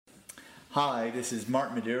Hi, this is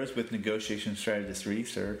Martin Medeiros with Negotiation Strategist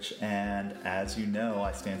Research, and as you know,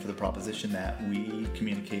 I stand for the proposition that we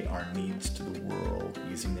communicate our needs to the world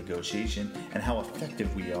using negotiation, and how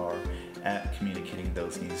effective we are at communicating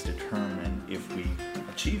those needs determine if we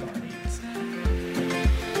achieve our needs.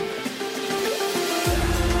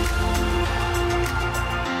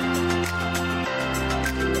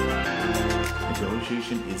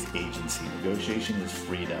 Negotiation is agency. Negotiation is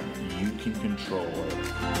freedom. You can control it.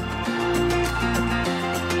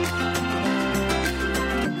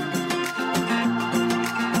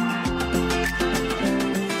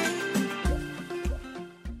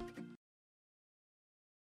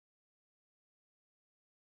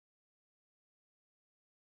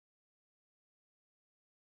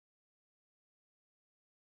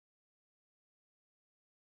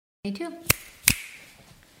 Me too.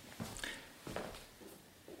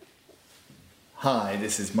 Hi,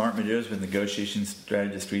 this is Martin Medeiros with Negotiation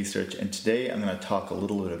Strategist Research, and today I'm going to talk a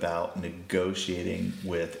little bit about negotiating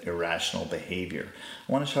with irrational behavior.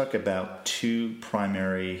 I want to talk about two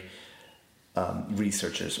primary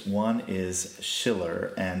researchers. One is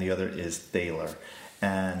Schiller and the other is Thaler.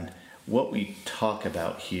 And what we talk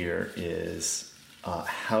about here is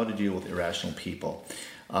how to deal with irrational people.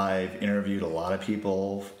 I've interviewed a lot of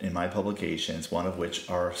people in my publications, one of which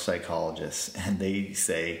are psychologists, and they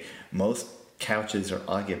say most couches are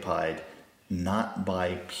occupied not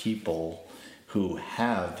by people who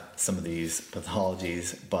have some of these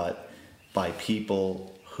pathologies, but by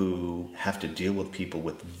people who have to deal with people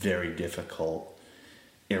with very difficult,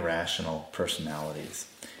 irrational personalities.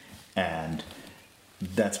 And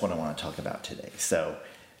that's what I want to talk about today. So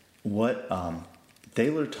what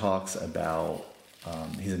Thaler talks about,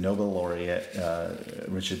 he's a Nobel laureate,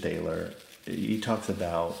 Richard Thaler. He talks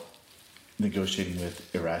about negotiating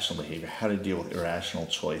with irrational behavior, how to deal with irrational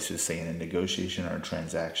choices, say in a negotiation or a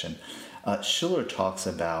transaction. Schiller talks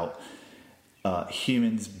about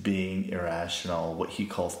humans being irrational, what he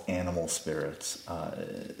calls animal spirits.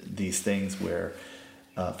 These things where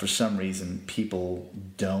for some reason people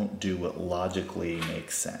don't do what logically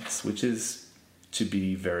makes sense, which is to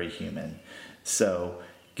be very human. So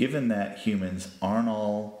given that humans aren't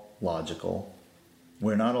all logical,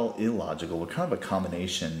 we're not all illogical. We're kind of a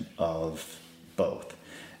combination of both.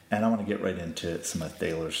 And I want to get right into some of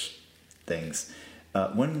Thaler's things.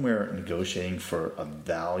 When we're negotiating for a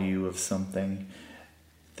value of something,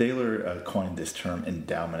 Thaler coined this term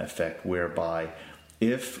endowment effect, whereby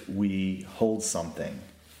if we hold something,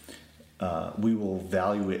 we will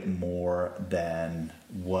value it more than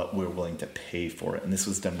what we're willing to pay for it. And this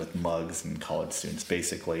was done with mugs and college students.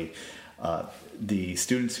 Basically, the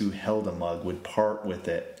students who held a mug would part with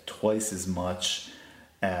it twice as much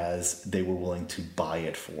as they were willing to buy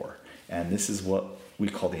it for. And this is what we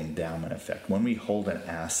call the endowment effect. When we hold an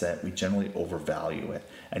asset, we generally overvalue it.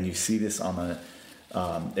 And you see this on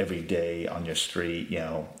every day on your street,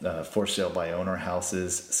 for sale by owner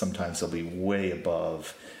houses. Sometimes they'll be way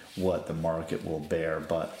above what the market will bear,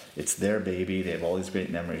 but it's their baby. They have all these great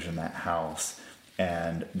memories in that house,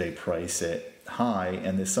 and they price it high.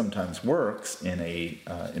 And this sometimes works in a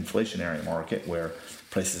inflationary market where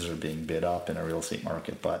prices are being bid up in a real estate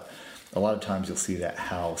market, but a lot of times you'll see that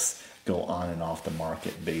house go on and off the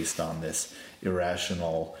market based on this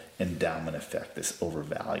irrational endowment effect, this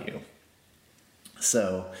overvalue.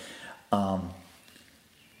 So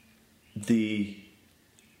the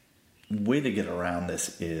way to get around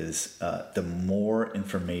this is the more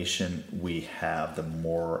information we have, the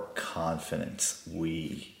more confidence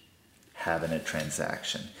we have in a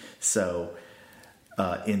transaction. So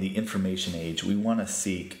in the information age, we want to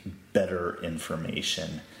seek better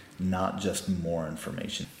information, not just more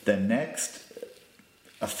information. The next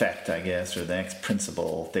effect, I guess, or the next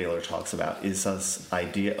principle Thaler talks about is this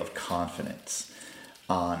idea of confidence,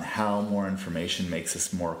 on how more information makes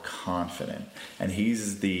us more confident. And he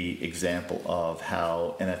uses the example of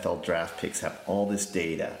how NFL draft picks have all this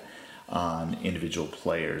data on individual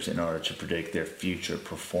players in order to predict their future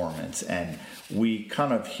performance. And we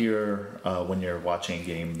kind of hear, when you're watching a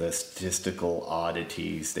game, the statistical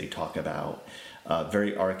oddities they talk about,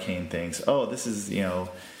 very arcane things. Oh, this is,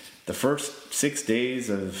 the first 6 days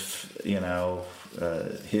of,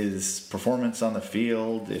 his performance on the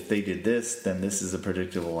field. If they did this, then this is a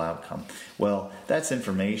predictable outcome. Well, that's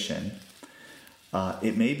information.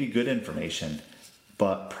 It may be good information,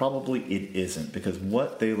 but probably it isn't, because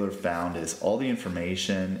what Thaler found is all the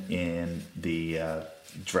information in the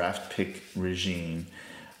draft pick regime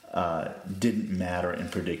didn't matter in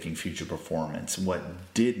predicting future performance. What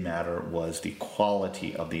did matter was the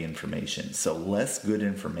quality of the information. So less good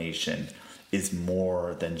information is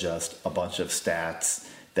more than just a bunch of stats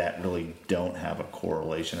that really don't have a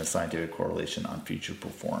scientific correlation on future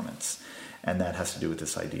performance. And that has to do with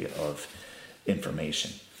this idea of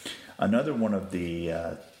information. Another one of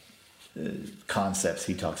the concepts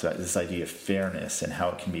he talks about is this idea of fairness and how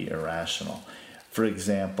it can be irrational. For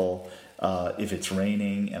example, if it's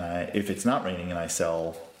raining if it's not raining and I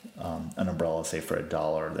sell an umbrella, say for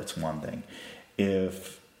 $1, that's one thing.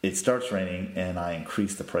 If it starts raining and I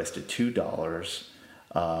increase the price to $2,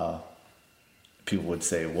 people would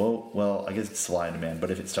say, well, I guess it's supply and demand. But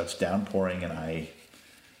if it starts downpouring and I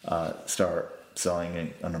start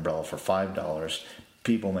selling an umbrella for $5,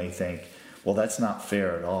 people may think, well, that's not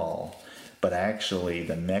fair at all. But actually,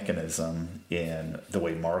 the mechanism in the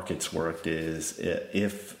way markets work is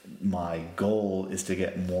if my goal is to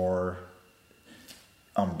get more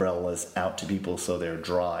umbrellas out to people so they're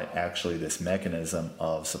dry, actually this mechanism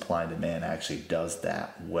of supply and demand actually does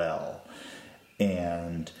that well.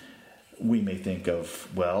 And we may think of,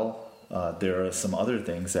 there are some other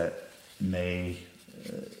things that may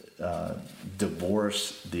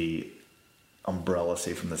divorce the umbrella,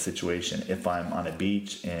 say, from the situation. If I'm on a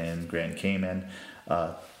beach in Grand Cayman,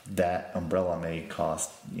 that umbrella may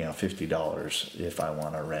cost $50 if I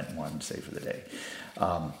want to rent one, say, for the day.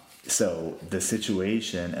 So the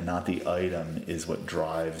situation and not the item is what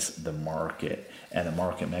drives the market, and the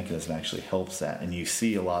market mechanism actually helps that. And you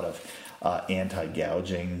see a lot of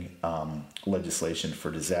anti-gouging legislation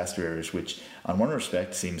for disaster areas, which on one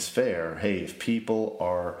respect seems fair. Hey, if people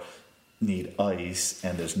need ice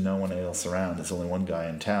and there's no one else around, there's only one guy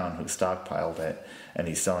in town who stockpiled it and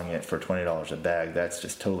he's selling it for $20 a bag, that's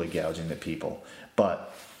just totally gouging the people.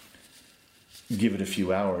 But give it a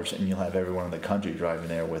few hours and you'll have everyone in the country driving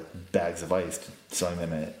there with bags of ice, selling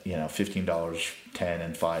them at $15, $10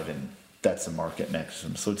 and $5, and that's the market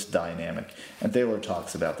mechanism. So it's dynamic. And Thaler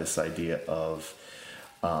talks about this idea of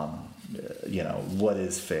what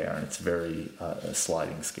is fair, and it's very a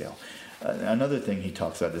sliding scale. Another thing he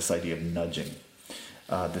talks about, this idea of nudging.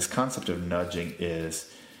 This concept of nudging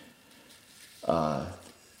is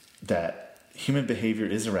that human behavior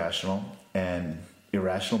is irrational and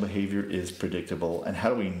irrational behavior is predictable. And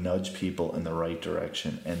how do we nudge people in the right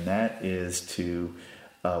direction? And that is to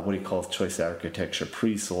what he calls choice architecture,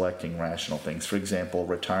 pre-selecting rational things. For example,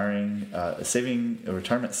 retirement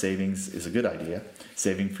savings is a good idea.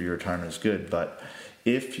 Saving for your retirement is good, but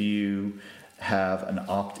if you have an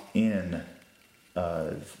opt-in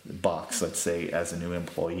box, let's say, as a new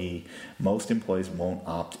employee, most employees won't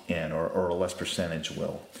opt in, or a less percentage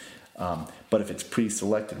will. But if it's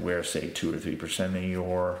pre-selected, where, say, 2 or 3% of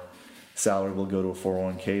your salary will go to a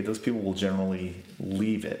 401k, those people will generally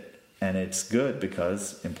leave it. And it's good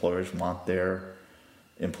because employers want their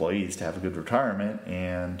employees to have a good retirement,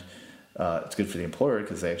 and it's good for the employer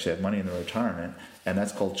because they actually have money in their retirement. And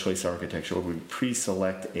that's called choice architecture, where we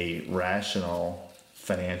pre-select a rational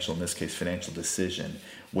financial, in this case, financial decision,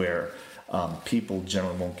 where people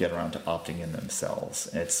generally won't get around to opting in themselves.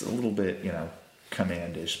 It's a little bit,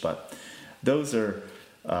 commandish, but those are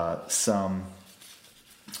some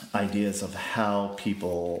ideas of how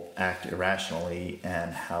people act irrationally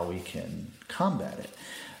and how we can combat it.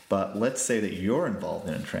 But let's say that you're involved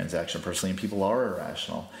in a transaction personally and people are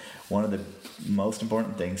irrational. One of the most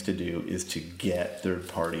important things to do is to get third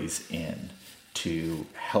parties in to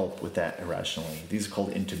help with that irrationally. These are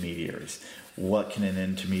called intermediaries. What can an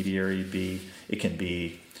intermediary be? It can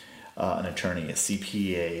be an attorney, a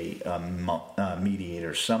CPA, a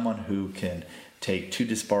mediator, someone who can take two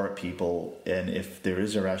disparate people, and if there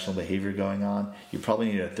is irrational behavior going on, you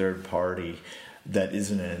probably need a third party that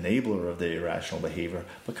isn't an enabler of the irrational behavior,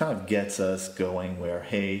 but kind of gets us going where,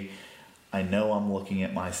 hey, I know I'm looking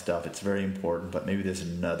at my stuff, it's very important, but maybe there's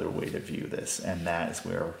another way to view this, and that is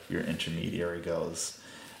where your intermediary gets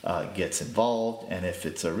involved. And if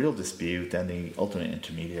it's a real dispute, then the ultimate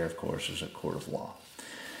intermediary, of course, is a court of law.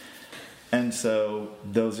 And so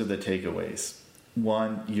those are the takeaways.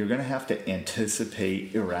 One, you're going to have to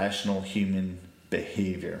anticipate irrational human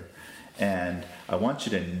behavior. And I want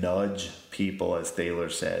you to nudge people, as Thaler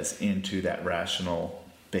says, into that rational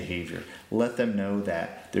behavior. Let them know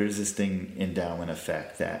that there's this thing, endowment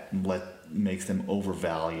effect, that makes them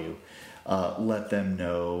overvalue. Let them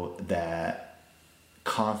know that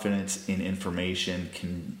confidence in information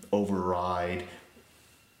can override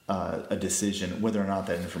a decision, whether or not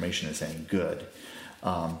that information is any good.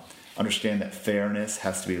 Understand that fairness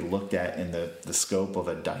has to be looked at in the scope of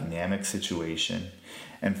a dynamic situation.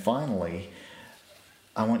 And finally,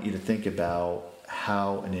 I want you to think about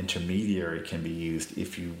how an intermediary can be used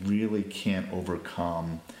if you really can't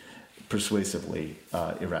overcome persuasively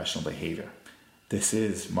irrational behavior. This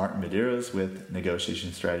is Martin Medeiros with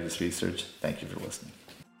Negotiation Strategist Research. Thank you for listening.